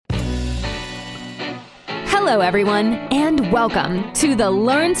Hello, everyone, and welcome to the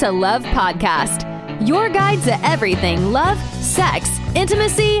Learn to Love podcast, your guide to everything love, sex,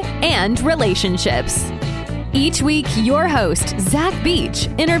 intimacy, and relationships. Each week, your host, Zach Beach,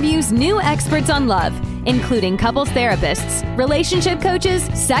 interviews new experts on love, including couples therapists, relationship coaches,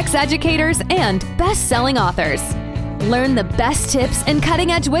 sex educators, and best-selling authors. Learn the best tips and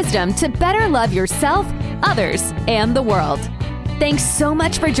cutting-edge wisdom to better love yourself, others, and the world. Thanks so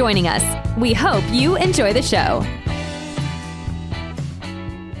much for joining us. We hope you enjoy the show.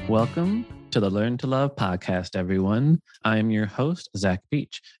 Welcome to the Learn to Love podcast, everyone. I am your host, Zach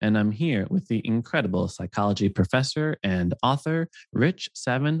Beach, and I'm here with the incredible psychology professor and author, Ritch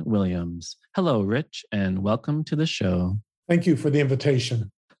Savin-Williams. Hello, Ritch, and welcome to the show. Thank you for the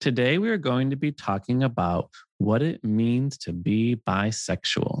invitation. Today, we are going to be talking about what it means to be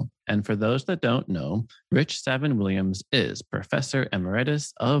bisexual. And for those that don't know, Ritch Savin-Williams is Professor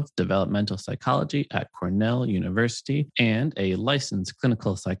Emeritus of Developmental Psychology at Cornell University and a licensed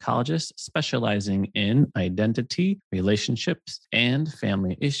clinical psychologist specializing in identity, relationships, and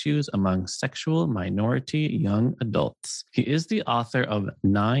family issues among sexual minority young adults. He is the author of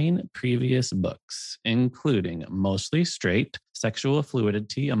 9 previous books, including Mostly Straight, Sexual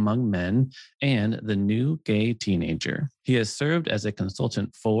Fluidity Among Men, and The New Gay Teenager. He has served as a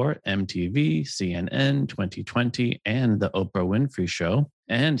consultant for MTV, CNN, 2020, and The Oprah Winfrey Show,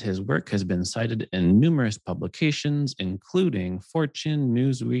 and his work has been cited in numerous publications, including Fortune,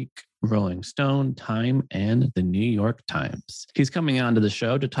 Newsweek, Rolling Stone, Time, and the New York Times. He's coming on to the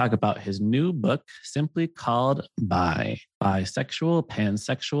show to talk about his new book, simply called Bisexual,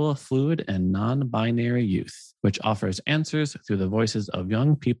 Pansexual, Fluid, and Non-Binary Youth, which offers answers through the voices of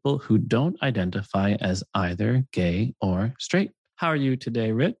young people who don't identify as either gay or straight. How are you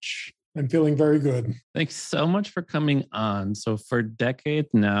today, Ritch? I'm feeling very good. Thanks so much for coming on. So for decades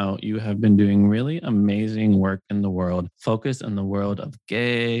now, you have been doing really amazing work in the world, focused on the world of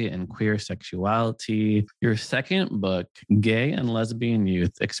gay and queer sexuality. Your second book, Gay and Lesbian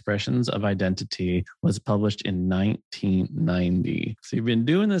Youth, Expressions of Identity, was published in 1990. So you've been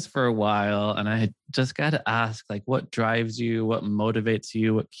doing this for a while, and I just got to ask, what drives you, what motivates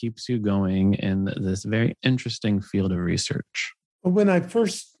you, what keeps you going in this very interesting field of research? When I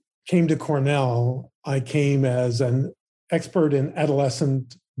first came to Cornell, I came as an expert in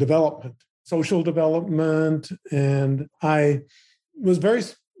adolescent development, social development, and I was very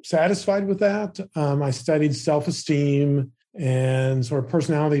satisfied with that. I studied self-esteem and sort of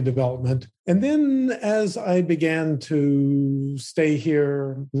personality development. And then as I began to stay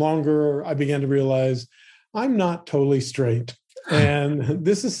here longer, I began to realize I'm not totally straight. And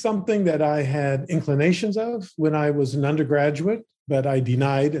this is something that I had inclinations of when I was an undergraduate, but I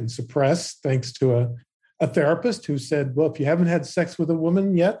denied and suppressed thanks to a therapist who said, well, if you haven't had sex with a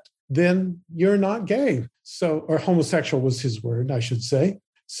woman yet, then you're not gay. So, or homosexual was his word, I should say.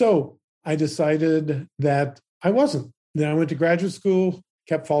 So I decided that I wasn't. Then I went to graduate school,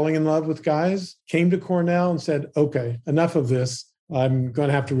 kept falling in love with guys, came to Cornell and said, okay, enough of this. I'm going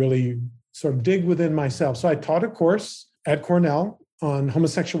to have to really sort of dig within myself. So I taught a course at Cornell on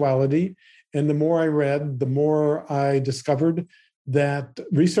homosexuality. And the more I read, the more I discovered that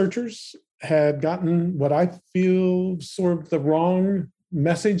researchers had gotten what I feel sort of the wrong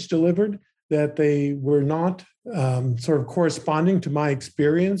message delivered, that they were not sort of corresponding to my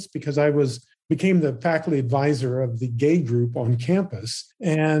experience, because I became the faculty advisor of the gay group on campus.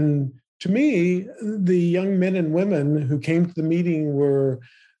 And to me, the young men and women who came to the meeting were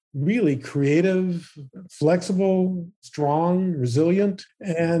really creative, flexible, strong, resilient.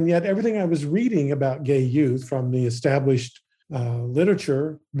 And yet everything I was reading about gay youth from the established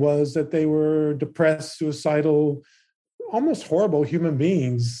literature was that they were depressed, suicidal, almost horrible human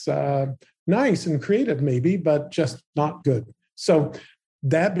beings, nice and creative maybe, but just not good. So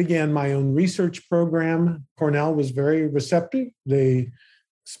that began my own research program. Cornell was very receptive. They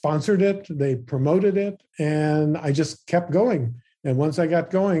sponsored it, they promoted it, and I just kept going. And once I got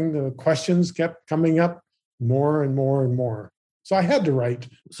going, the questions kept coming up more and more and more. So I had to write.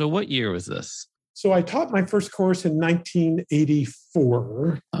 So what year was this? So I taught my first course in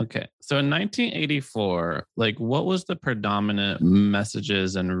 1984. Okay. So in 1984, what was the predominant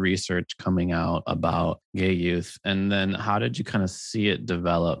messages and research coming out about gay youth? And then how did you kind of see it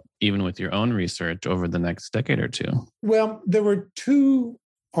develop, even with your own research, over the next decade or two? Well, there were 2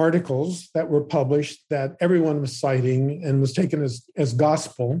 articles that were published that everyone was citing and was taken as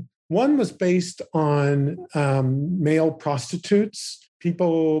gospel. One was based on male prostitutes,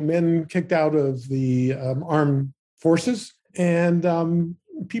 men kicked out of the armed forces. And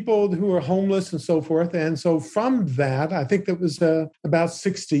people who were homeless and so forth. And so from that, I think that was about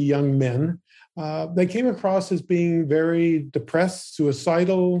 60 young men. They came across as being very depressed,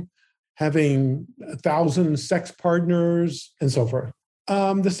 suicidal, having 1,000 sex partners, and so forth.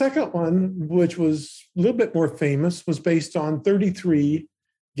 The second one, which was a little bit more famous, was based on 33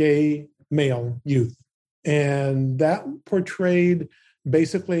 gay male youth. And that portrayed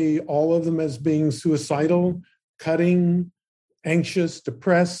basically all of them as being suicidal, cutting, anxious,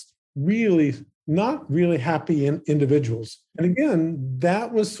 depressed, really not really happy individuals. And again,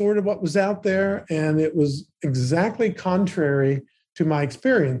 that was sort of what was out there, and it was exactly contrary to my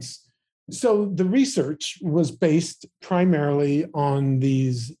experience. So the research was based primarily on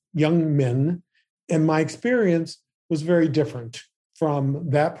these young men, and my experience was very different from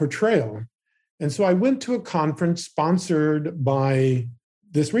that portrayal. And so I went to a conference sponsored by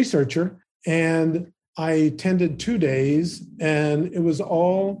this researcher, and I attended 2 days, and it was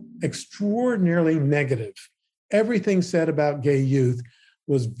all extraordinarily negative. Everything said about gay youth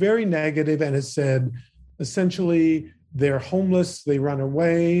was very negative, and it said, essentially, they're homeless, they run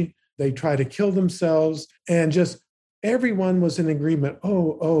away, they try to kill themselves, and just everyone was in agreement.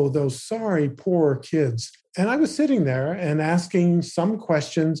 Oh, those sorry, poor kids. And I was sitting there and asking some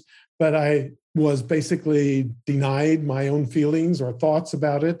questions, but I was basically denied my own feelings or thoughts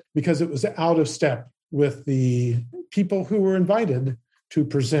about it because it was out of step with the people who were invited to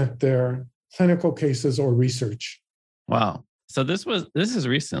present their clinical cases or research. Wow. So this is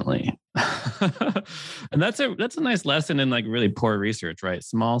recently. And that's a nice lesson in like really poor research, right?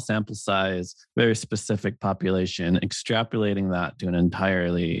 Small sample size, very specific population, extrapolating that to an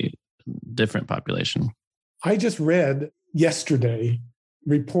entirely different population. I just read yesterday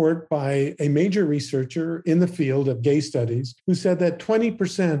report by a major researcher in the field of gay studies who said that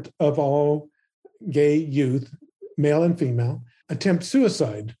 20% of all gay youth, male and female, attempt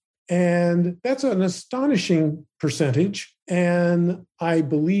suicide. And that's an astonishing percentage. And I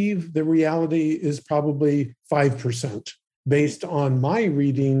believe the reality is probably 5% based on my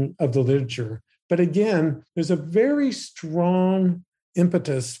reading of the literature. But again, there's a very strong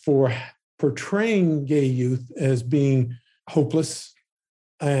impetus for portraying gay youth as being hopeless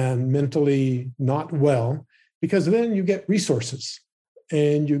and mentally not well, because then you get resources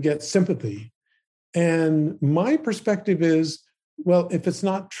and you get sympathy. And my perspective is, well, if it's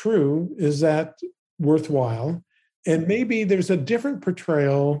not true, is that worthwhile? And maybe there's a different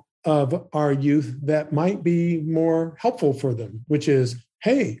portrayal of our youth that might be more helpful for them, which is,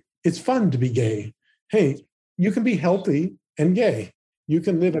 hey, it's fun to be gay. Hey, you can be healthy and gay. You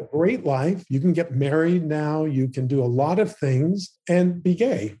can live a great life. You can get married now. You can do a lot of things and be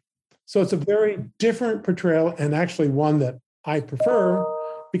gay. So it's a very different portrayal, and actually one that I prefer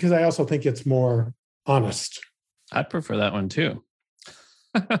because I also think it's more honest. I prefer that one too.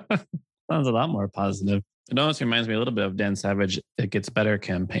 Sounds a lot more positive. It almost reminds me a little bit of Dan Savage, It Gets Better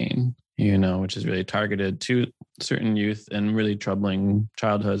campaign, which is really targeted to certain youth and really troubling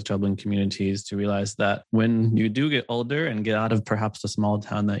childhoods, troubling communities, to realize that when you do get older and get out of perhaps the small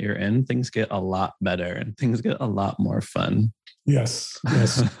town that you're in, things get a lot better and things get a lot more fun. Yes.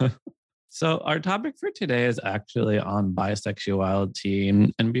 So our topic for today is actually on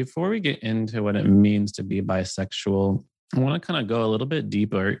bisexuality. And before we get into what it means to be bisexual, I want to kind of go a little bit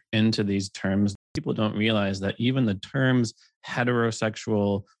deeper into these terms. People don't realize that even the terms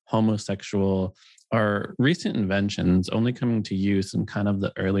heterosexual, homosexual are recent inventions only coming to use in kind of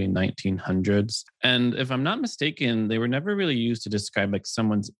the early 1900s. And if I'm not mistaken, they were never really used to describe like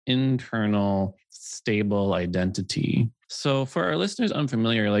someone's internal stable identity. So for our listeners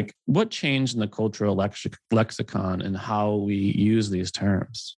unfamiliar, like what changed in the cultural lexicon and how we use these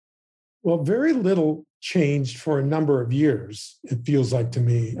terms? Well, very little changed for a number of years, it feels like to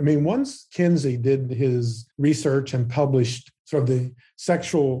me. I mean, once Kinsey did his research and published sort of the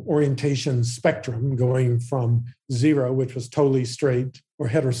sexual orientation spectrum, going from 0, which was totally straight or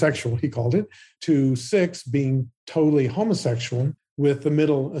heterosexual, he called it, to 6 being totally homosexual, with the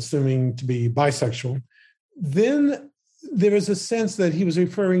middle assuming to be bisexual, then there was a sense that he was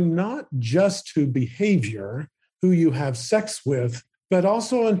referring not just to behavior, who you have sex with, but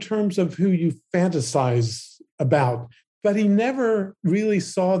also in terms of who you fantasize about. But he never really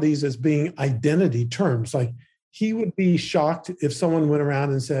saw these as being identity terms. Like he would be shocked if someone went around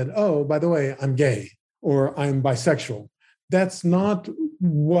and said, oh, by the way, I'm gay or I'm bisexual. That's not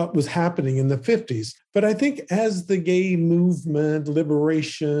what was happening in the 50s. But I think as the gay movement,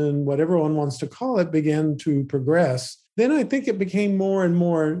 liberation, whatever one wants to call it, began to progress, then I think it became more and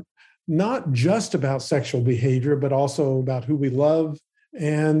more not just about sexual behavior, but also about who we love.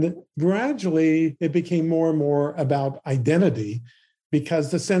 And gradually, it became more and more about identity.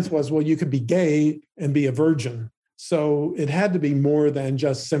 because the sense was, well, you could be gay and be a virgin. So it had to be more than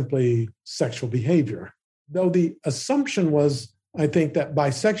just simply sexual behavior. Though the assumption was, I think, that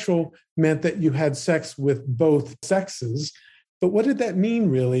bisexual meant that you had sex with both sexes. But what did that mean,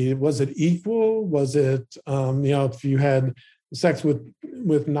 really? Was it equal? Was it, if you had sex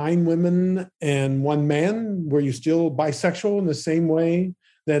with 9 women and 1 man, were you still bisexual in the same way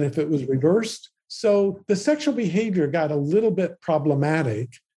that if it was reversed? So the sexual behavior got a little bit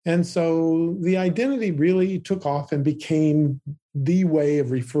problematic. And so the identity really took off and became the way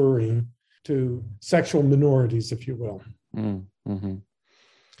of referring to sexual minorities, if you will. Mm-hmm.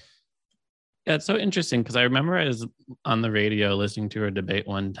 Yeah, it's so interesting because I remember I was on the radio listening to a debate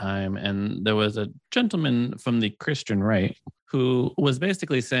one time, and there was a gentleman from the Christian right who was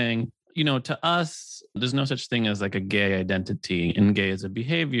basically saying, to us, there's no such thing as like a gay identity, and gay is a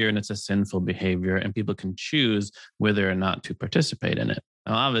behavior and it's a sinful behavior, and people can choose whether or not to participate in it.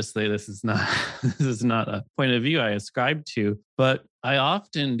 Now, obviously, this is not a point of view I ascribe to, but I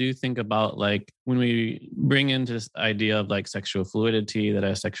often do think about like when we bring into this idea of like sexual fluidity, that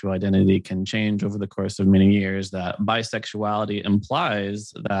our sexual identity can change over the course of many years, that bisexuality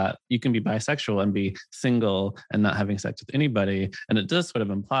implies that you can be bisexual and be single and not having sex with anybody. And it does sort of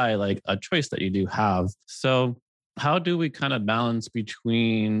imply like a choice that you do have. So how do we kind of balance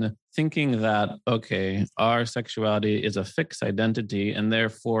between thinking that, okay, our sexuality is a fixed identity and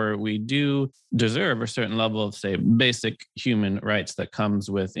therefore we do deserve a certain level of, say, basic human rights that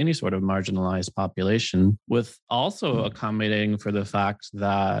comes with any sort of marginalized population, with also accommodating for the fact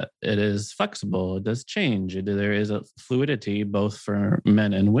that it is flexible, it does change, there is a fluidity both for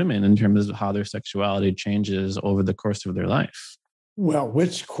men and women in terms of how their sexuality changes over the course of their life? Well,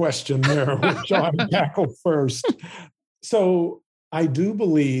 which question there would John tackle first? So I do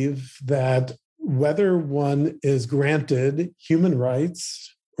believe that whether one is granted human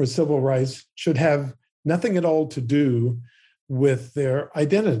rights or civil rights should have nothing at all to do with their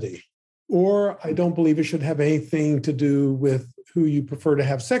identity. Or I don't believe it should have anything to do with who you prefer to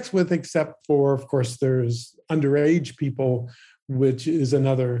have sex with, except for, of course, there's underage people, which is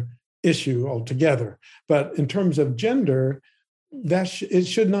another issue altogether. But in terms of gender, it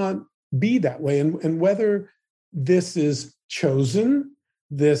should not be that way. And whether this is chosen,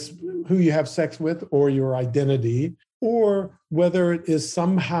 who you have sex with, or your identity, or whether it is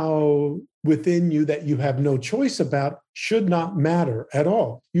somehow within you that you have no choice about, should not matter at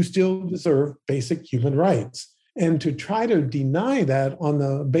all. You still deserve basic human rights. And to try to deny that on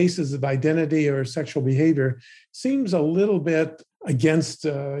the basis of identity or sexual behavior seems a little bit against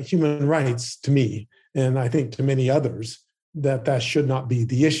human rights to me, and I think to many others, that should not be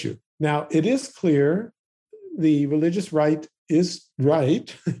the issue. Now, it is clear the religious right is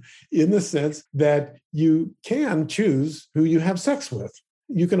right in the sense that you can choose who you have sex with.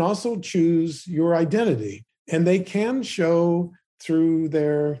 You can also choose your identity, and they can show through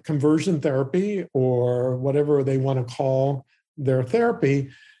their conversion therapy or whatever they want to call their therapy.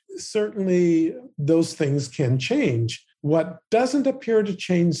 Certainly, those things can change. What doesn't appear to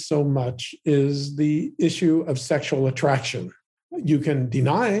change so much is the issue of sexual attraction. You can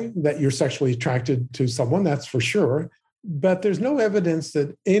deny that you're sexually attracted to someone, that's for sure, but there's no evidence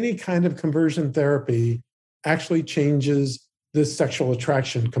that any kind of conversion therapy actually changes the sexual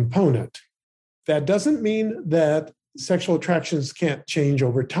attraction component. That doesn't mean that sexual attractions can't change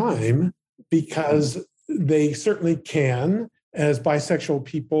over time, because they certainly can, as bisexual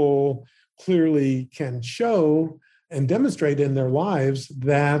people clearly can show and demonstrate in their lives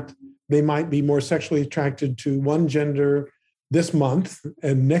that they might be more sexually attracted to one gender this month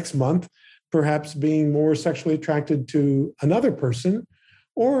and next month, perhaps being more sexually attracted to another person,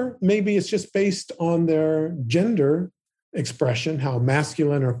 or maybe it's just based on their gender expression, how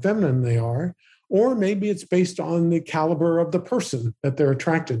masculine or feminine they are, or maybe it's based on the caliber of the person that they're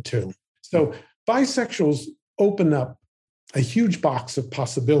attracted to. So bisexuals open up a huge box of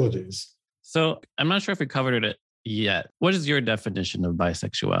possibilities. So I'm not sure if we covered it yet. What is your definition of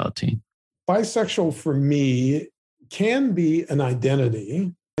bisexuality? Bisexual for me can be an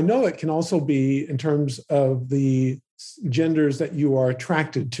identity. I know it can also be in terms of the genders that you are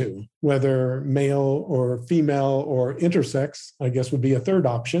attracted to, whether male or female or intersex, I guess would be a third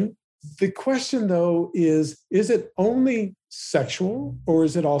option. The question, though, is it only sexual or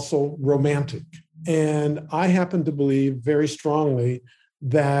is it also romantic? And I happen to believe very strongly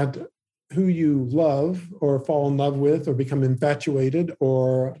that who you love or fall in love with or become infatuated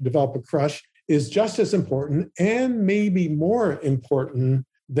or develop a crush is just as important and maybe more important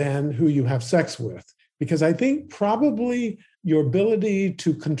than who you have sex with. Because I think probably your ability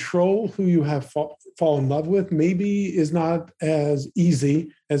to control who you have fall in love with maybe is not as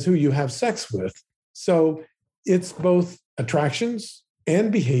easy as who you have sex with. So it's both attractions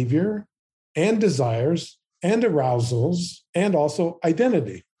and behavior and desires and arousals and also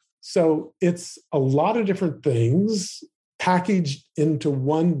identity. So it's a lot of different things packaged into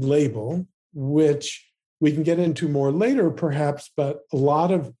one label, which we can get into more later, perhaps, but a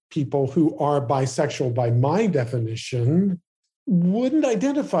lot of people who are bisexual, by my definition, wouldn't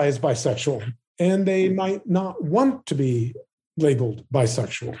identify as bisexual, and they might not want to be labeled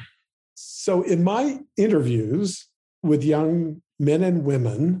bisexual. So in my interviews with young men and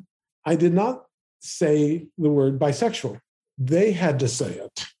women, I did not say the word bisexual. They had to say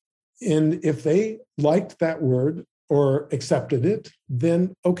it. And if they liked that word or accepted it,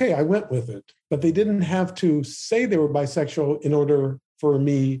 then okay, I went with it. But they didn't have to say they were bisexual in order for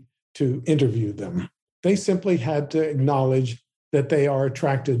me to interview them. They simply had to acknowledge that they are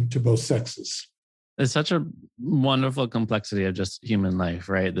attracted to both sexes. It's such a wonderful complexity of just human life,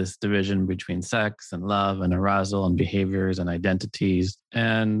 right? This division between sex and love and arousal and behaviors and identities.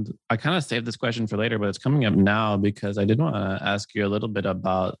 And I kind of saved this question for later, but it's coming up now because I did want to ask you a little bit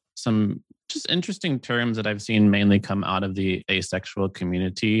about some just interesting terms that I've seen mainly come out of the asexual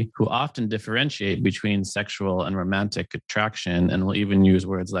community, who often differentiate between sexual and romantic attraction, and will even use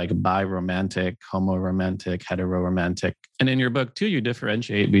words like biromantic, homoromantic, heteroromantic. And in your book too, you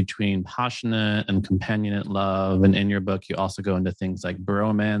differentiate between passionate and companionate love. And in your book, you also go into things like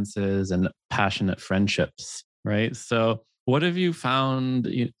bromances and passionate friendships, right? So what have you found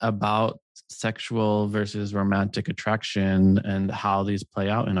about sexual versus romantic attraction and how these play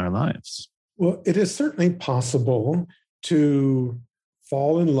out in our lives? Well, it is certainly possible to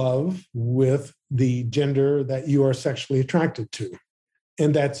fall in love with the gender that you are sexually attracted to.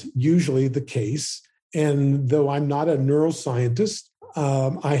 And that's usually the case. And though I'm not a neuroscientist,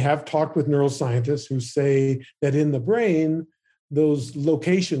 I have talked with neuroscientists who say that in the brain, those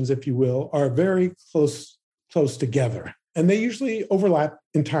locations, if you will, are very close together. And they usually overlap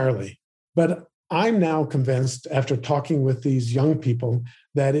entirely. But I'm now convinced, after talking with these young people,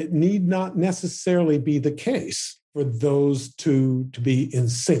 that it need not necessarily be the case for those two to be in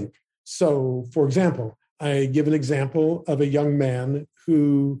sync. So, for example, I give an example of a young man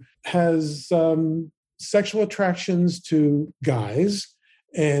who has sexual attractions to guys,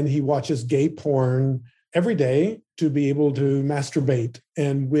 and he watches gay porn every day to be able to masturbate.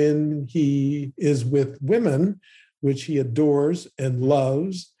 And when he is with women, which he adores and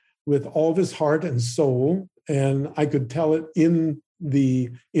loves with all of his heart and soul, and I could tell it in the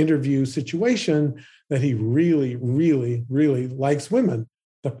interview situation that he really, really, really likes women.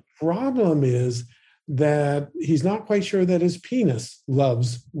 The problem is that he's not quite sure that his penis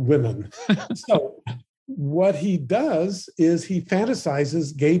loves women. So what he does is he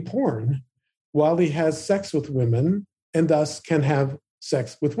fantasizes gay porn while he has sex with women, and thus can have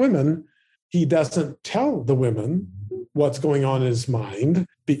sex with women. He doesn't tell the women what's going on in his mind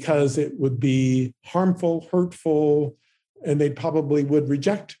because it would be harmful, hurtful, and they probably would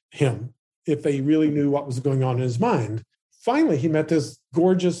reject him if they really knew what was going on in his mind. Finally, he met this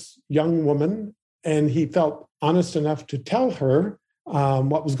gorgeous young woman, and he felt honest enough to tell her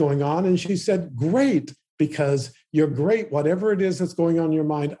what was going on. And she said, "Great, because you're great. Whatever it is that's going on in your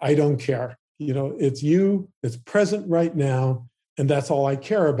mind, I don't care. You know, it's you, it's present right now, and that's all I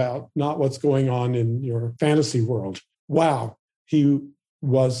care about, not what's going on in your fantasy world." Wow, he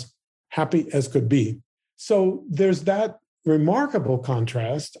was happy as could be. So there's that remarkable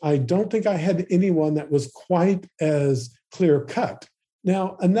contrast. I don't think I had anyone that was quite as clear cut.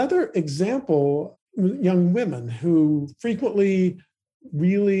 Now, another example, young women who frequently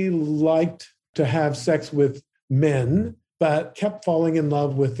really liked to have sex with men, but kept falling in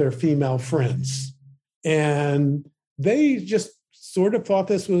love with their female friends. And they just sort of thought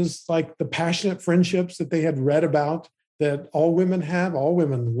this was like the passionate friendships that they had read about that all women have. All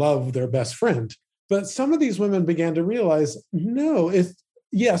women love their best friend. But some of these women began to realize, no,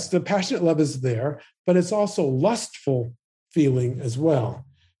 yes, the passionate love is there, but it's also lustful feeling as well.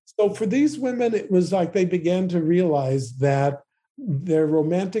 So for these women, it was like they began to realize that their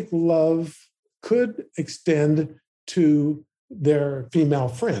romantic love could extend to their female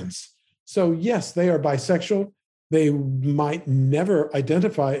friends. So yes, they are bisexual. They might never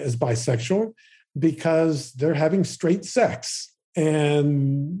identify as bisexual because they're having straight sex.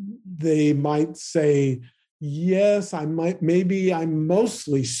 And they might say, yes, maybe I'm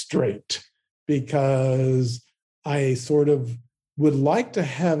mostly straight because I sort of would like to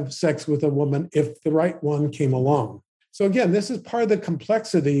have sex with a woman if the right one came along. So again, this is part of the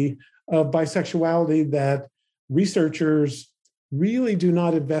complexity of bisexuality that researchers really do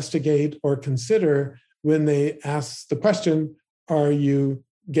not investigate or consider when they ask the question, are you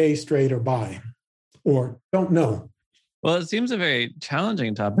gay, straight, or bi? Or don't know. Well, it seems a very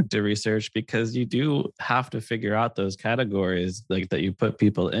challenging topic to research because you do have to figure out those categories like that you put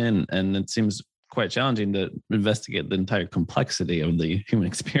people in. And it seems quite challenging to investigate the entire complexity of the human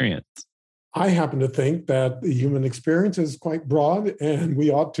experience. I happen to think that the human experience is quite broad and we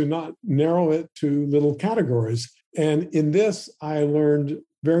ought to not narrow it to little categories. And in this, I learned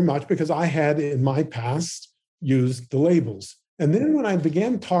very much because I had in my past used the labels. And then when I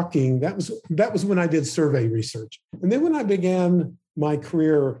began talking, that was when I did survey research. And then when I began my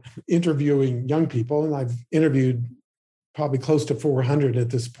career interviewing young people, and I've interviewed probably close to 400 at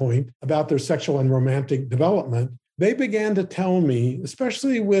this point about their sexual and romantic development, they began to tell me,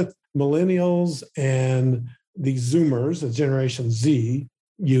 especially with millennials and the Zoomers, the Generation Z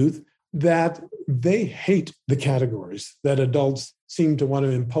youth, that they hate the categories that adults seem to want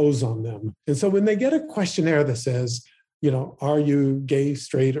to impose on them. And so when they get a questionnaire that says, are you gay,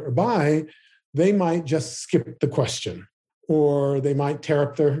 straight, or bi, they might just skip the question, or they might tear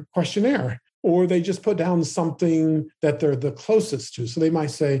up their questionnaire, or they just put down something that they're the closest to. So they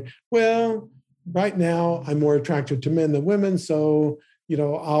might say, well, right now I'm more attracted to men than women, so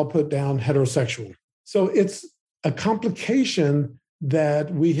I'll put down heterosexual. So it's a complication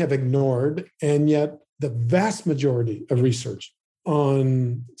that we have ignored, and yet the vast majority of research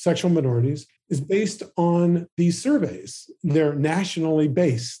on sexual minorities is based on these surveys. They're nationally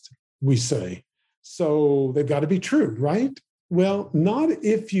based, we say. So they've got to be true, right? Well, not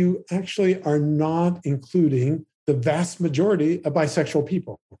if you actually are not including the vast majority of bisexual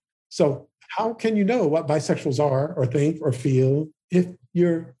people. So how can you know what bisexuals are or think or feel if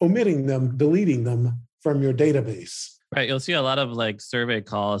you're omitting them, deleting them from your database? Right. You'll see a lot of survey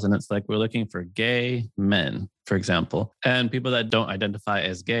calls and it's like, we're looking for gay men, for example, and people that don't identify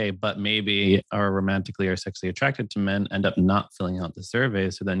as gay, but maybe are romantically or sexually attracted to men end up not filling out the survey.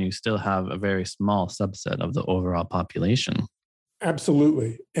 So then you still have a very small subset of the overall population.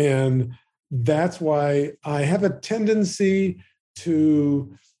 Absolutely. And that's why I have a tendency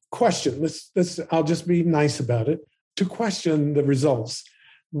to question, I'll just be nice about it, to question the results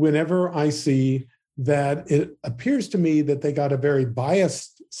whenever I see that it appears to me that they got a very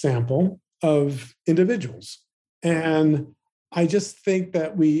biased sample of individuals. And I just think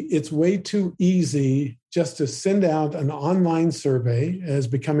that it's way too easy just to send out an online survey, as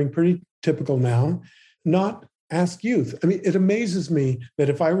becoming pretty typical now, not ask youth. I mean, it amazes me that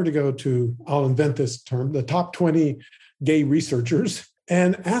if I were to go to, I'll invent this term, the top 20 gay researchers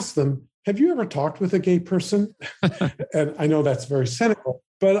and ask them, have you ever talked with a gay person? And I know that's very cynical,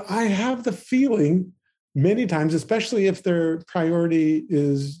 but I have the feeling many times, especially if their priority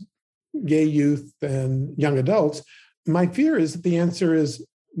is gay youth and young adults, my fear is that the answer is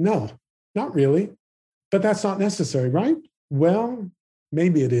no, not really. But that's not necessary, right? Well,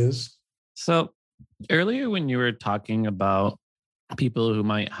 maybe it is. So earlier when you were talking about people who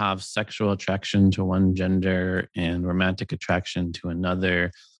might have sexual attraction to one gender and romantic attraction to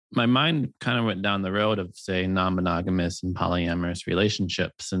another, my mind kind of went down the road of, say, non-monogamous and polyamorous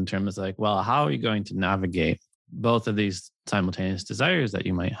relationships in terms of how are you going to navigate both of these simultaneous desires that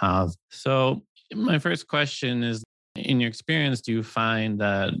you might have? So my first question is, in your experience, do you find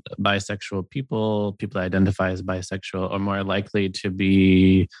that bisexual people that identify as bisexual are more likely to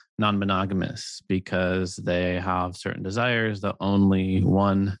be non-monogamous because they have certain desires that only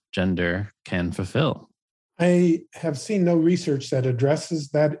one gender can fulfill? I have seen no research that addresses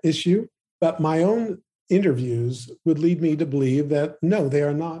that issue, but my own interviews would lead me to believe that no, they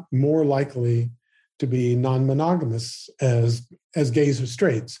are not more likely to be non-monogamous as gays or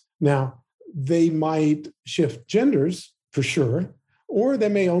straights. Now, they might shift genders for sure, or they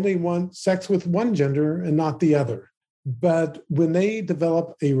may only want sex with one gender and not the other. But when they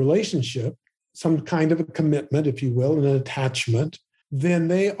develop a relationship, some kind of a commitment, if you will, an attachment, then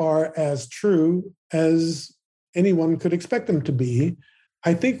they are as true as anyone could expect them to be.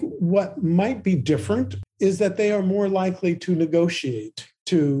 I think what might be different is that they are more likely to negotiate,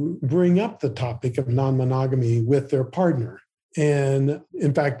 to bring up the topic of non-monogamy with their partner. And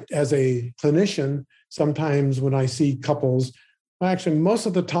in fact, as a clinician, sometimes when I see couples, actually most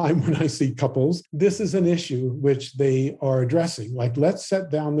of the time when I see couples, this is an issue which they are addressing. Like, let's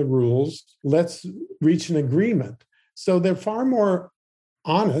set down the rules, let's reach an agreement. So they're far more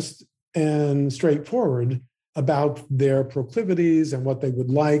honest and straightforward about their proclivities and what they would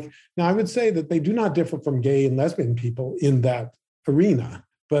like. Now, I would say that they do not differ from gay and lesbian people in that arena,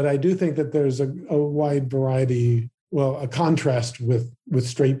 but I do think that there's a wide variety, a contrast with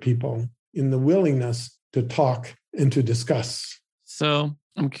straight people in the willingness to talk and to discuss. So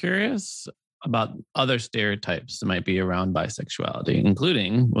I'm curious about other stereotypes that might be around bisexuality,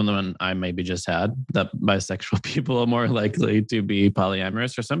 including one I maybe just had, that bisexual people are more likely to be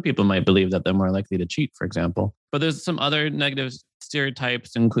polyamorous, or some people might believe that they're more likely to cheat, for example. But there's some other negative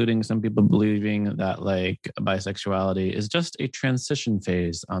stereotypes, including some people believing that like bisexuality is just a transition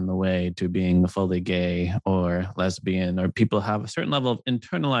phase on the way to being fully gay or lesbian, or people have a certain level of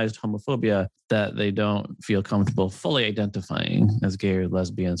internalized homophobia that they don't feel comfortable fully identifying as gay or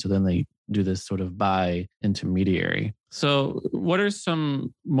lesbian. So then they do this sort of bi intermediary. So what are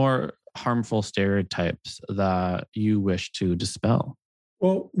some more harmful stereotypes that you wish to dispel?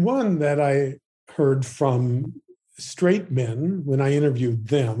 Well, one that I heard from straight men when I interviewed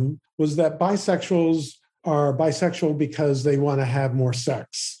them was that bisexuals are bisexual because they want to have more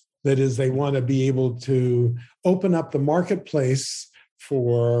sex. That is, they want to be able to open up the marketplace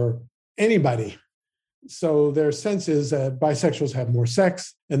for anybody. So their sense is that bisexuals have more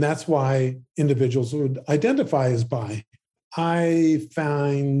sex, and that's why individuals would identify as bi. I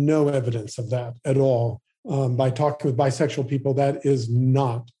find no evidence of that at all. By talking with bisexual people, that is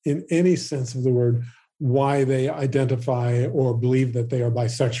not, in any sense of the word, why they identify or believe that they are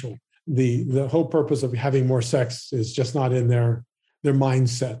bisexual. The whole purpose of having more sex is just not in their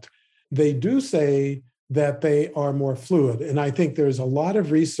mindset. They do say that they are more fluid. And I think there's a lot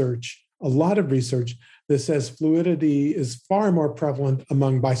of research that says fluidity is far more prevalent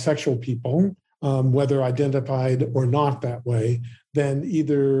among bisexual people, whether identified or not that way, than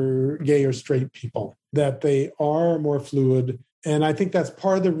either gay or straight people, that they are more fluid. And I think that's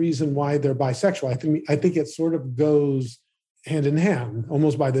part of the reason why they're bisexual. I think it sort of goes hand in hand,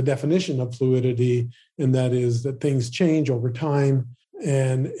 almost by the definition of fluidity, and that is that things change over time.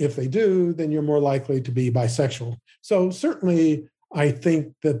 And if they do, then you're more likely to be bisexual. So certainly, I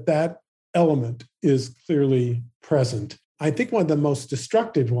think that element is clearly present. I think one of the most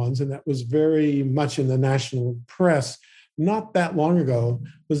destructive ones, and that was very much in the national press not that long ago,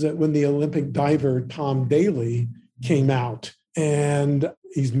 was that when the Olympic diver Tom Daley came out, and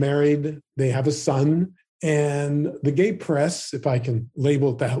he's married, they have a son, and the gay press, if I can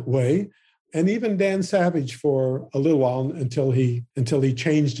label it that way, and even Dan Savage for a little while until he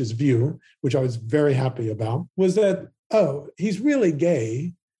changed his view, which I was very happy about, was that, oh, he's really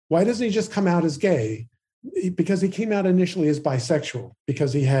gay. Why doesn't he just come out as gay? Because he came out initially as bisexual,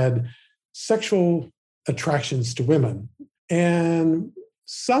 because he had sexual attractions to women. And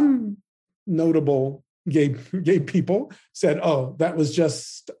some notable gay people said, oh, that was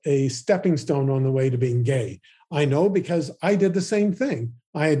just a stepping stone on the way to being gay. I know, because I did the same thing.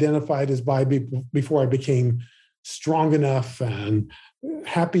 I identified as bi before I became strong enough and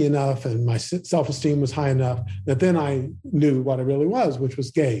happy enough, and my self-esteem was high enough that then I knew what I really was, which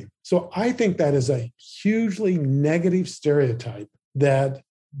was gay. So I think that is a hugely negative stereotype that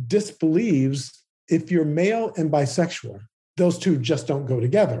disbelieves if you're male and bisexual, those two just don't go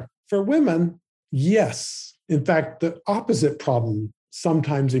together. For women, yes. In fact, the opposite problem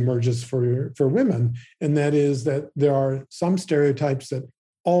sometimes emerges for women, and that is that there are some stereotypes that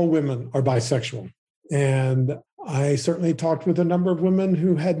all women are bisexual. And I certainly talked with a number of women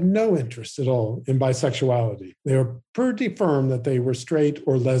who had no interest at all in bisexuality. They were pretty firm that they were straight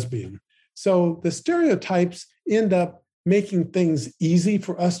or lesbian. So the stereotypes end up making things easy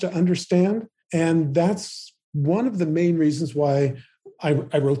for us to understand. And that's one of the main reasons why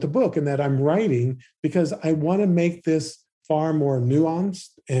I wrote the book, and that I'm writing, because I want to make this far more nuanced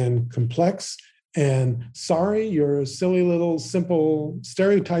and complex. And sorry, your silly little simple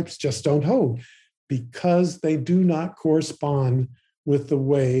stereotypes just don't hold, because they do not correspond with the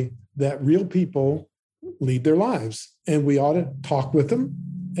way that real people lead their lives. And we ought to talk with them,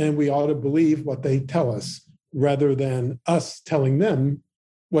 and we ought to believe what they tell us, rather than us telling them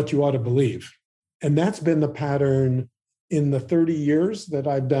what you ought to believe. And that's been the pattern in the 30 years that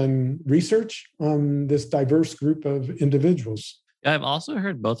I've done research on this diverse group of individuals. I've also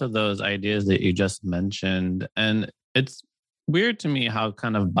heard both of those ideas that you just mentioned. And it's weird to me how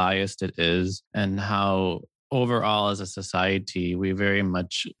kind of biased it is, and how overall as a society, we very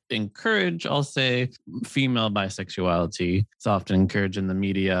much encourage, I'll say, female bisexuality. It's often encouraged in the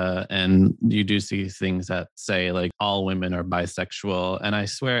media, and you do see things that say like all women are bisexual. And I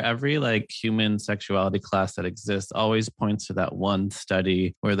swear every like human sexuality class that exists always points to that one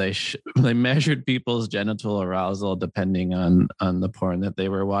study where they measured people's genital arousal depending on the porn that they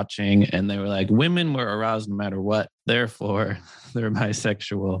were watching. And they were like, women were aroused no matter what, therefore they're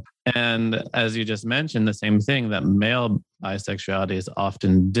bisexual. And as you just mentioned, the same thing, that male bisexuality is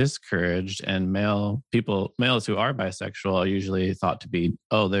often discouraged, and males who are bisexual are usually thought to be,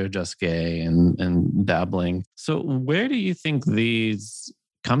 oh, they're just gay and dabbling. So where do you think these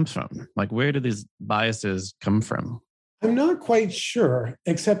come from? Like, where do these biases come from? I'm not quite sure,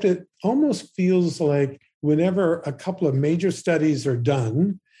 except it almost feels like whenever a couple of major studies are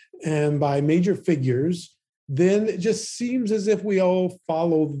done, and by major figures, then it just seems as if we all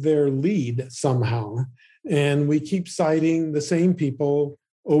follow their lead somehow. And we keep citing the same people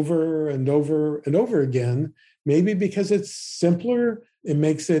over and over and over again, maybe because it's simpler, it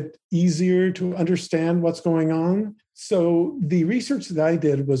makes it easier to understand what's going on. So the research that I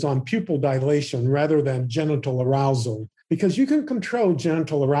did was on pupil dilation rather than genital arousal, because you can control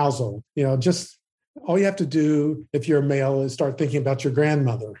genital arousal. Just all you have to do if you're a male is start thinking about your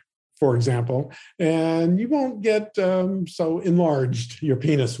grandmother, for example, and you won't get so enlarged, your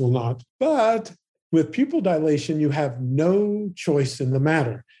penis will not. But with pupil dilation, you have no choice in the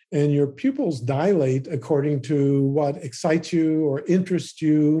matter. And your pupils dilate according to what excites you or interests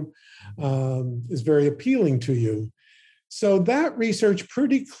you, is very appealing to you. So that research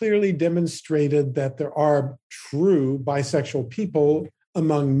pretty clearly demonstrated that there are true bisexual people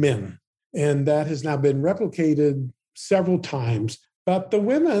among men. And that has now been replicated several times. But the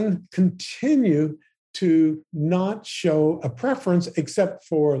women continue to not show a preference, except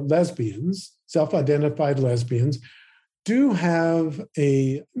for lesbians, self-identified lesbians,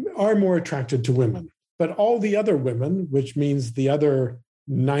 are more attracted to women. But all the other women, which means the other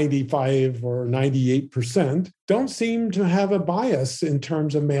 95 or 98%, don't seem to have a bias in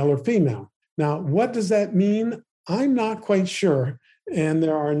terms of male or female. Now, what does that mean? I'm not quite sure. And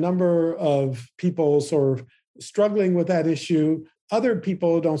there are a number of people sort of struggling with that issue. Other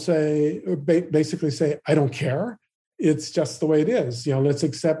people don't say, or basically say, I don't care. It's just the way it is. Let's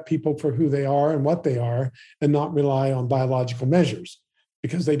accept people for who they are and what they are and not rely on biological measures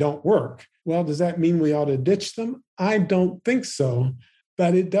because they don't work. Well, does that mean we ought to ditch them? I don't think so,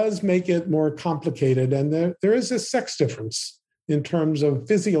 but it does make it more complicated. And there is a sex difference in terms of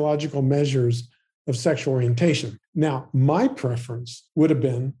physiological measures of sexual orientation. Now, my preference would have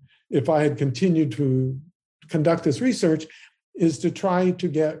been, if I had continued to conduct this research, is to try to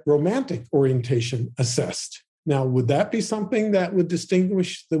get romantic orientation assessed. Now, would that be something that would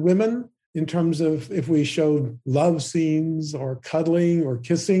distinguish the women in terms of if we showed love scenes or cuddling or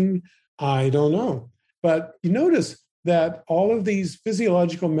kissing? I don't know. But you notice that all of these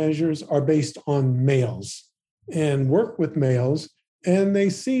physiological measures are based on males and work with males, and they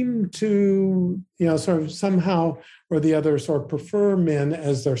seem to, sort of somehow or the other sort of prefer men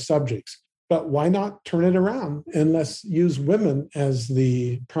as their subjects. But why not turn it around and let's use women as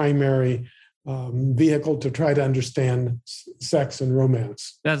the primary vehicle to try to understand sex and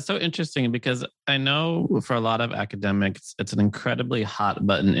romance? That's so interesting, because I know for a lot of academics, it's an incredibly hot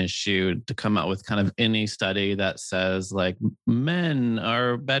button issue to come out with kind of any study that says like men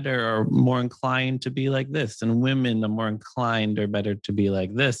are better or more inclined to be like this, and women are more inclined or better to be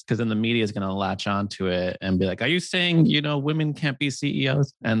like this, because then the media is going to latch onto it and be like, are you saying, women can't be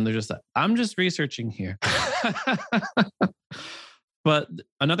CEOs? And they're just like, I'm just researching here. But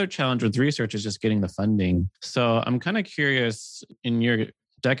another challenge with research is just getting the funding. So I'm kind of curious, in your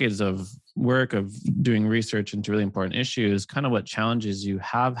decades of work of doing research into really important issues, kind of what challenges you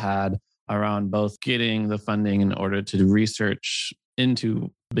have had around both getting the funding in order to research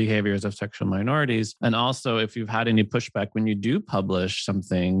into behaviors of sexual minorities, and also if you've had any pushback when you do publish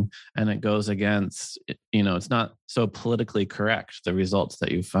something and it goes against, it's not so politically correct, the results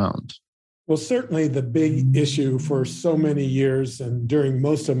that you found. Well, certainly the big issue for so many years and during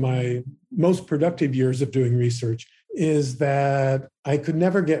most of my most productive years of doing research is that I could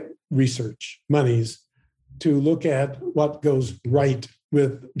never get research monies to look at what goes right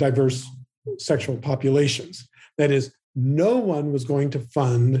with diverse sexual populations. That is, no one was going to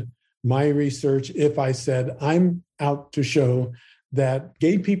fund my research if I said, I'm out to show that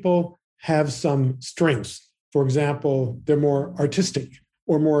gay people have some strengths. For example, they're more artistic,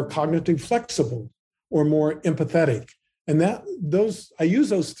 or more cognitively flexible, or more empathetic. And I use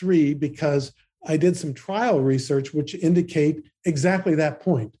those three because I did some trial research which indicate exactly that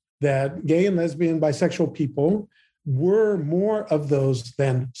point, that gay and lesbian bisexual people were more of those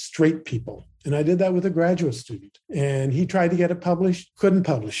than straight people. And I did that with a graduate student. And he tried to get it published, couldn't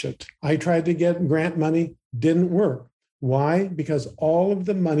publish it. I tried to get grant money, didn't work. Why? Because all of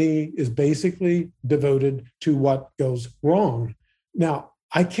the money is basically devoted to what goes wrong. Now,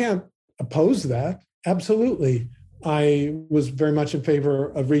 I can't oppose that. Absolutely. I was very much in favor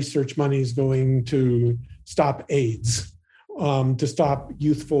of research monies going to stop AIDS, to stop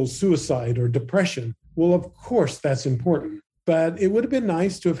youthful suicide or depression. Well, of course, that's important. But it would have been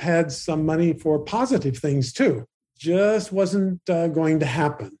nice to have had some money for positive things too. Just wasn't going to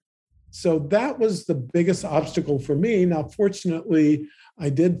happen. So that was the biggest obstacle for me. Now, fortunately, I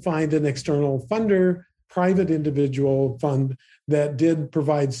did find an external funder, private individual fund that did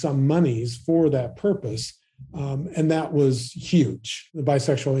provide some monies for that purpose. And that was huge, the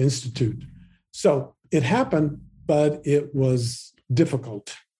Bisexual Institute. So it happened, but it was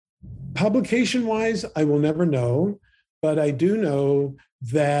difficult. Publication-wise, I will never know, but I do know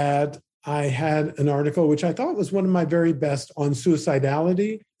that I had an article, which I thought was one of my very best, on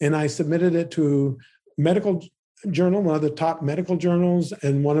suicidality, and I submitted it to medical journal, one of the top medical journals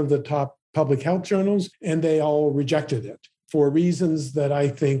and one of the top public health journals, and they all rejected it for reasons that I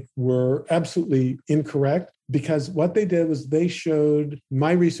think were absolutely incorrect, because what they did was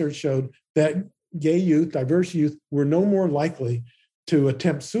my research showed that gay youth, diverse youth, were no more likely to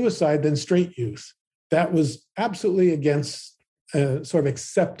attempt suicide than straight youth. That was absolutely against sort of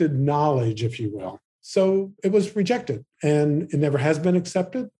accepted knowledge, if you will. So it was rejected, and it never has been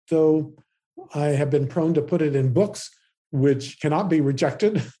accepted, though I have been prone to put it in books, which cannot be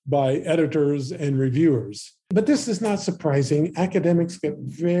rejected by editors and reviewers. But this is not surprising. Academics get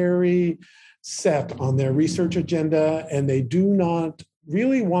very set on their research agenda, and they do not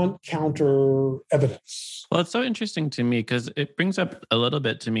really want counter evidence. Well, it's so interesting to me because it brings up a little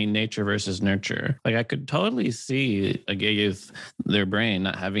bit to me nature versus nurture. Like I could totally see a gay youth, their brain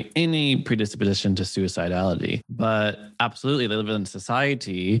not having any predisposition to suicidality, but absolutely they live in a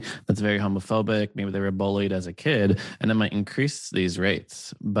society that's very homophobic. Maybe they were bullied as a kid, and it might increase these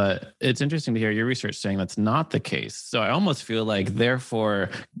rates. But it's interesting to hear your research saying that's not the case. So I almost feel like therefore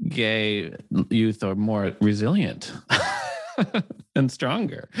gay youth are more resilient. And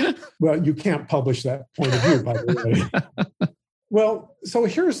stronger. Well, you can't publish that point of view, by the way. Well, so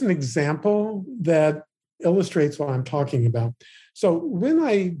here's an example that illustrates what I'm talking about. So when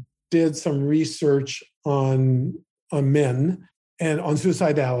I did some research on men and on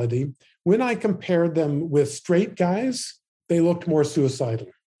suicidality, when I compared them with straight guys, they looked more suicidal.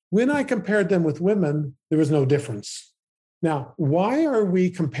 When I compared them with women, there was no difference. Now, why are we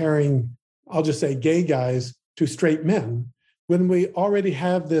comparing, I'll just say, gay guys to straight men, when we already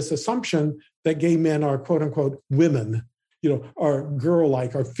have this assumption that gay men are quote unquote women, are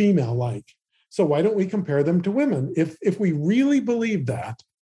girl-like or female-like? So why don't we compare them to women? If we really believe that,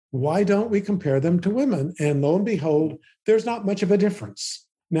 why don't we compare them to women? And lo and behold, there's not much of a difference.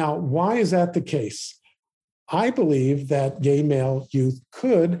 Now, why is that the case? I believe that gay male youth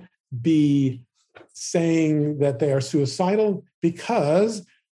could be saying that they are suicidal because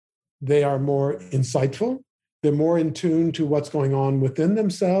they are more insightful. They're more in tune to what's going on within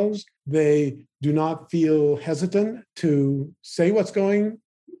themselves. They do not feel hesitant to say what's going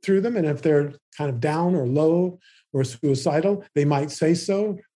through them. And if they're kind of down or low or suicidal, they might say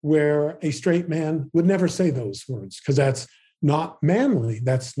so, where a straight man would never say those words because that's not manly.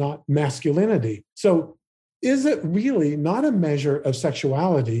 That's not masculinity. So is it really not a measure of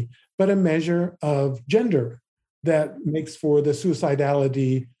sexuality, but a measure of gender that makes for the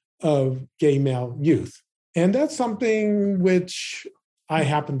suicidality of gay male youth? And that's something which I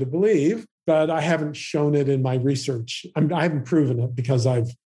happen to believe, but I haven't shown it in my research. I haven't proven it because I've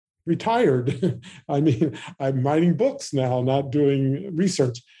retired. I mean, I'm writing books now, not doing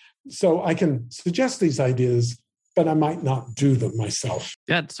research. So I can suggest these ideas, but I might not do them myself.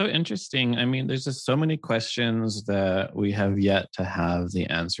 Yeah, it's so interesting. I mean, there's just so many questions that we have yet to have the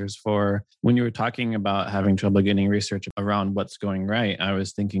answers for. When you were talking about having trouble getting research around what's going right, I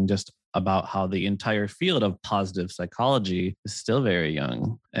was thinking just about how the entire field of positive psychology is still very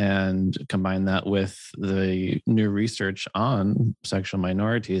young. And combine that with the new research on sexual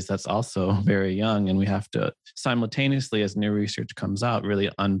minorities, that's also very young. And we have to simultaneously, as new research comes out, really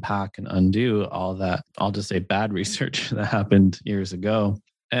unpack and undo all that, I'll just say bad research that happened years ago.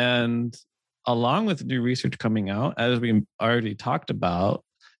 And along with new research coming out, as we already talked about,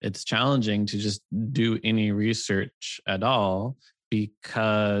 it's challenging to just do any research at all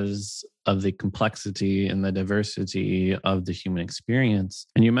because of the complexity and the diversity of the human experience.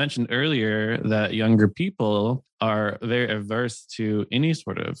 And you mentioned earlier that younger people are very averse to any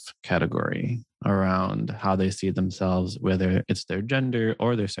sort of category around how they see themselves, whether it's their gender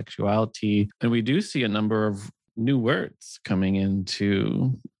or their sexuality. And we do see a number of new words coming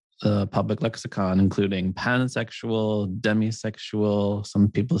into the public lexicon, including pansexual, demisexual, some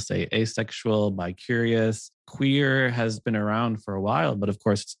people say asexual, bicurious. Queer has been around for a while, but of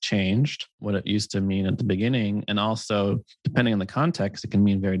course it's changed what it used to mean at the beginning. And also, depending on the context, it can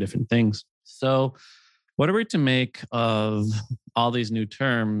mean very different things. So what are we to make of all these new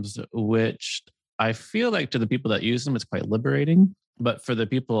terms, which I feel like to the people that use them, it's quite liberating. But for the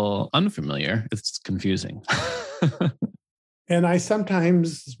people unfamiliar, it's confusing. And I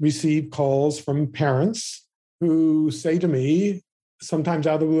sometimes receive calls from parents who say to me, sometimes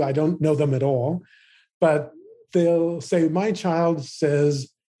out of the blue, I don't know them at all, but they'll say, my child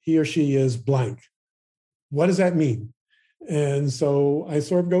says he or she is blank. What does that mean? And so I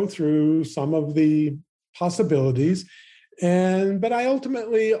sort of go through some of the possibilities, but I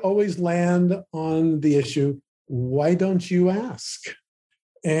ultimately always land on the issue, why don't you ask?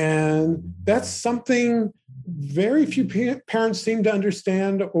 And that's something very few parents seem to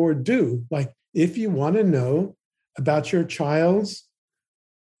understand or do. Like, if you want to know about your child's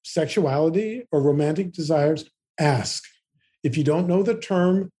sexuality or romantic desires, ask. If you don't know the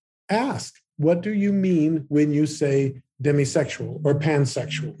term, ask. What do you mean when you say demisexual or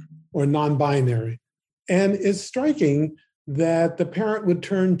pansexual or non-binary? And it's striking that the parent would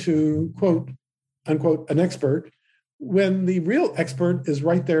turn to, quote, unquote, an expert when the real expert is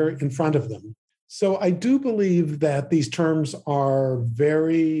right there in front of them. So I do believe that these terms are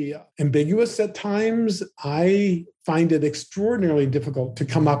very ambiguous at times. I find it extraordinarily difficult to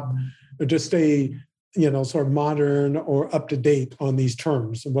come up or to stay, sort of modern or up to date on these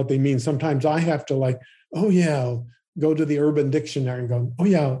terms and what they mean. Sometimes I have to go to the Urban Dictionary and go, oh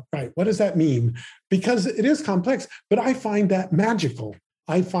yeah, right. What does that mean? Because it is complex, but I find that magical.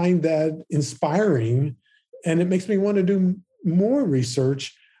 I find that inspiring, and it makes me want to do more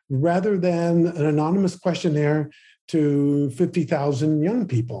research rather than an anonymous questionnaire to 50,000 young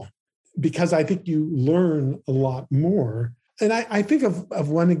people, because I think you learn a lot more. And I think of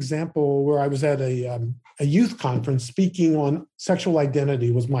one example where I was at a youth conference speaking on sexual identity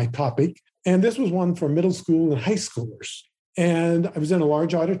was my topic. And this was one for middle school and high schoolers. And I was in a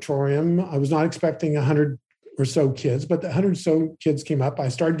large auditorium. I was not expecting 100 or so kids, but the 100 or so kids came up. I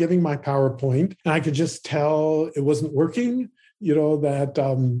started giving my PowerPoint, and I could just tell it wasn't working,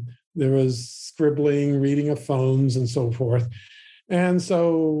 that there was scribbling, reading of phones, and so forth. And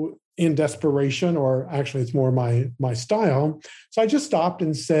so in desperation, or actually it's more my style, so I just stopped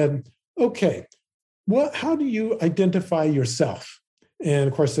and said, okay, how do you identify yourself? And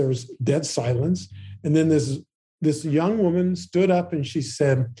of course, there was dead silence. And then this young woman stood up and she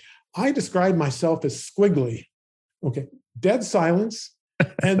said, I describe myself as squiggly. Okay, dead silence.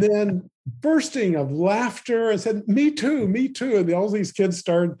 And then bursting of laughter. I said, me too. And all these kids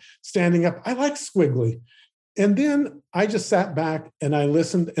started standing up. I like squiggly. And then I just sat back and I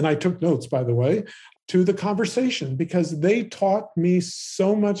listened, and I took notes, by the way, to the conversation, because they taught me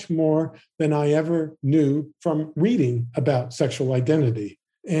so much more than I ever knew from reading about sexual identity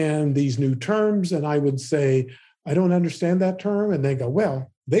and these new terms. And I would say, I don't understand that term. And they go, well,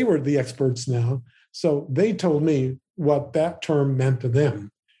 they were the experts now. So they told me what that term meant to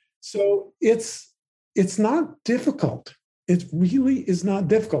them. So it's not difficult. It really is not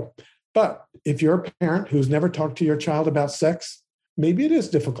difficult. But if you're a parent who's never talked to your child about sex, maybe it is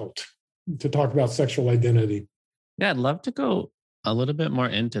difficult to talk about sexual identity. Yeah, I'd love to go a little bit more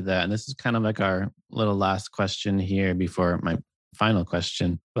into that. And this is kind of like our little last question here before my final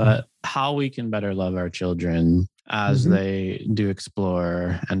question, but how we can better love our children as they do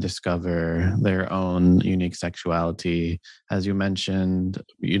explore and discover their own unique sexuality. As you mentioned,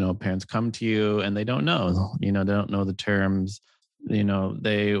 parents come to you and they don't know, they don't know the terms,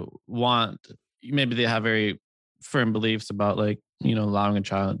 they want, maybe they have very firm beliefs about allowing a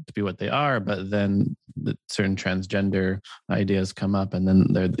child to be what they are, but then the certain transgender ideas come up and then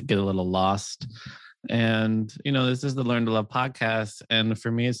they get a little lost. And, this is the Learn to Love podcast. And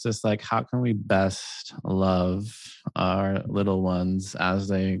for me, it's just like, how can we best love our little ones as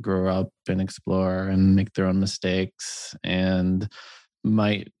they grow up and explore and make their own mistakes and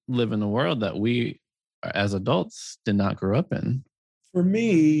might live in a world that we as adults did not grow up in? For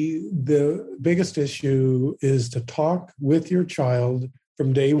me, the biggest issue is to talk with your child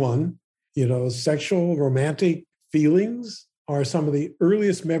from day one. Sexual, romantic feelings are some of the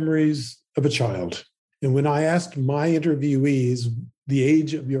earliest memories of a child. And when I asked my interviewees the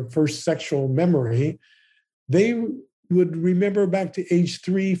age of your first sexual memory, they would remember back to age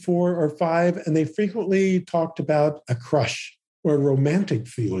 3, 4, or 5, and they frequently talked about a crush or a romantic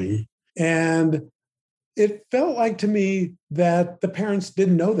feeling. And it felt like to me that the parents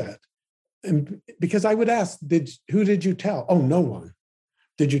didn't know that. And because I would ask, who did you tell? Oh, no one.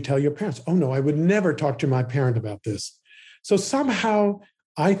 Did you tell your parents? Oh, no, I would never talk to my parent about this. So somehow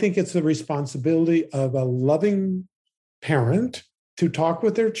I think it's the responsibility of a loving parent to talk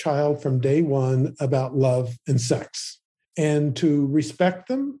with their child from day one about love and sex, and to respect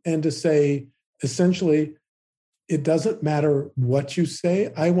them and to say, essentially, it doesn't matter what you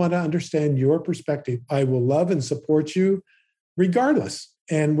say. I want to understand your perspective. I will love and support you regardless.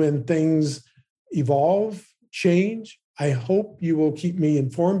 And when things evolve, change, I hope you will keep me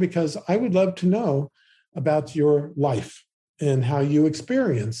informed, because I would love to know about your life and how you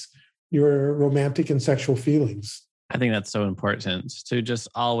experience your romantic and sexual feelings. I think that's so important to just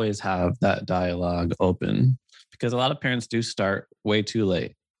always have that dialogue open, because a lot of parents do start way too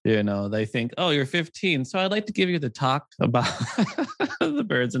late. They think, oh, you're 15, so I'd like to give you the talk about the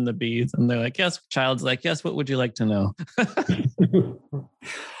birds and the bees. And they're like, yes. Child's like, yes, what would you like to know?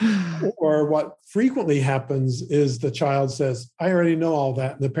 Or what frequently happens is the child says, I already know all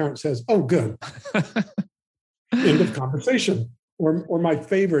that. And the parent says, oh, good. End of conversation. Or my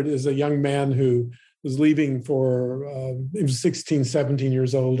favorite is a young man who was leaving he was 16, 17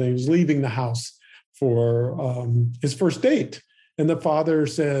 years old, and he was leaving the house for his first date. And the father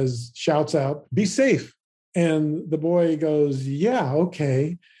shouts out, be safe. And the boy goes, yeah,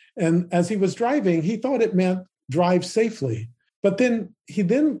 okay. And as he was driving, he thought it meant drive safely. But then he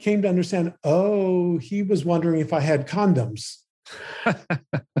came to understand, oh, he was wondering if I had condoms.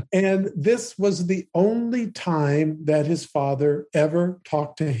 And this was the only time that his father ever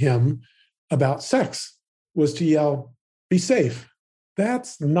talked to him about sex, was to yell, be safe.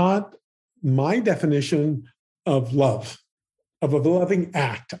 That's not my definition of love, of a loving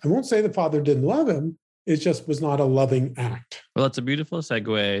act. I won't say the father didn't love him. It just was not a loving act. Well, it's a beautiful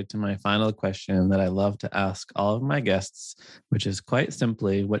segue to my final question that I love to ask all of my guests, which is quite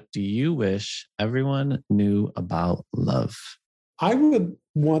simply, what do you wish everyone knew about love? I would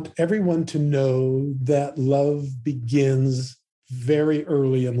want everyone to know that love begins very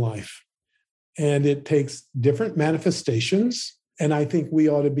early in life, and it takes different manifestations. And I think we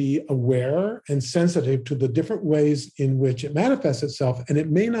ought to be aware and sensitive to the different ways in which it manifests itself. And it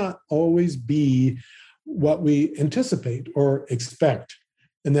may not always be what we anticipate or expect.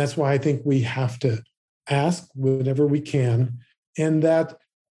 And that's why I think we have to ask whenever we can. And that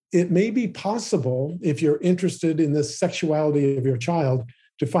it may be possible, if you're interested in the sexuality of your child,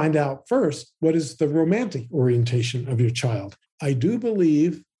 to find out first, what is the romantic orientation of your child? I do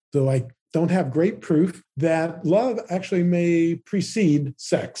believe, though I don't have great proof, that love actually may precede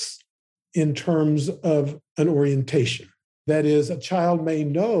sex in terms of an orientation. That is, a child may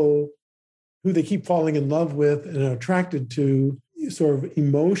know who they keep falling in love with and are attracted to sort of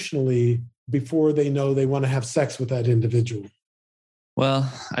emotionally before they know they want to have sex with that individual.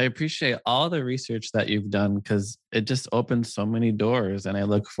 Well, I appreciate all the research that you've done, because it just opens so many doors. And I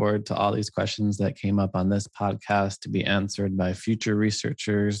look forward to all these questions that came up on this podcast to be answered by future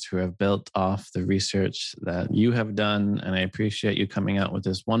researchers who have built off the research that you have done. And I appreciate you coming out with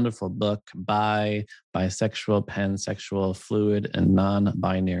this wonderful book, Bisexual, Pansexual, Fluid, and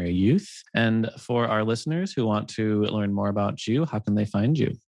Non-Binary Youth. And for our listeners who want to learn more about you, how can they find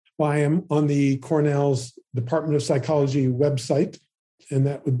you? Well, I am on the Cornell's Department of Psychology website, and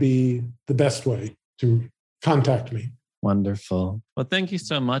that would be the best way to contact me. Wonderful. Well, thank you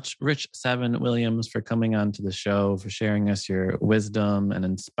so much, Ritch Savin-Williams, for coming on to the show, for sharing us your wisdom and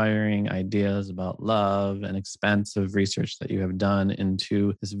inspiring ideas about love and expansive research that you have done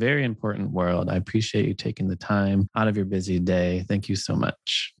into this very important world. I appreciate you taking the time out of your busy day. Thank you so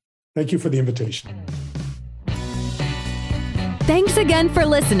much. Thank you for the invitation. Thanks again for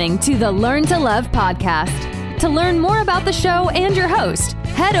listening to the Learn to Love podcast. To learn more about the show and your host,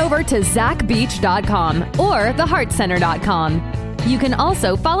 head over to zachbeach.com or theheartcenter.com. You can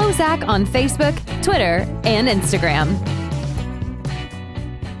also follow Zach on Facebook, Twitter, and Instagram.